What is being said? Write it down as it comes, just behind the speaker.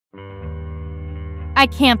I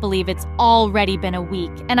can't believe it's already been a week,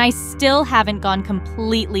 and I still haven't gone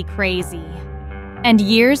completely crazy. And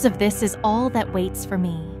years of this is all that waits for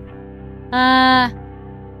me.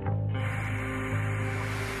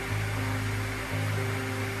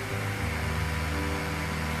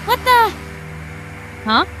 What the?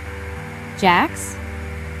 Huh? Jax?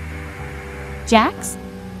 Jax?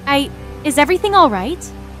 Is everything all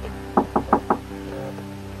right?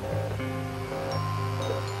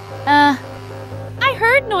 I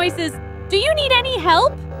heard noises. Do you need any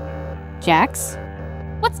help? Jax?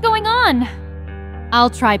 What's going on? I'll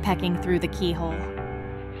try pecking through the keyhole.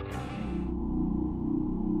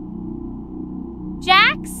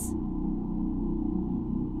 Jax?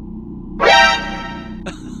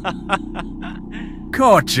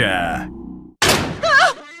 Gotcha!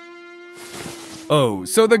 Oh,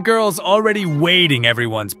 so the girl's already waiting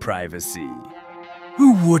everyone's privacy.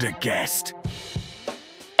 Who would have guessed?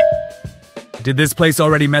 Did this place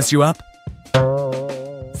already mess you up?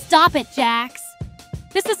 Stop it, Jax.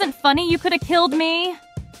 This isn't funny. You could have killed me.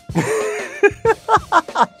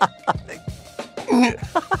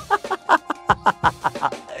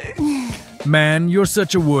 Man, you're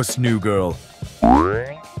such a wuss, new girl.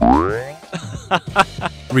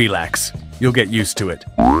 Relax. You'll get used to it.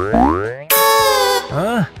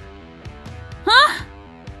 Huh? Huh?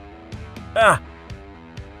 Ah.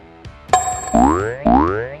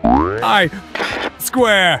 I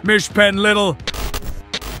square, Mishpen little.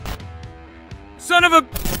 Son of a...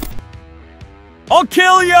 I'll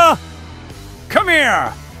kill ya! Come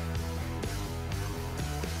here!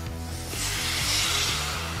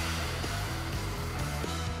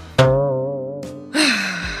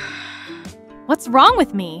 What's wrong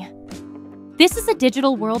with me? This is a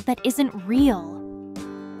digital world that isn't real.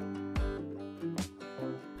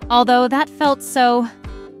 Although that felt so...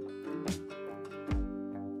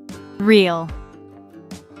 real.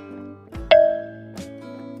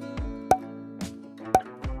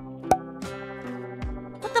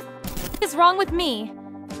 What the f is wrong with me?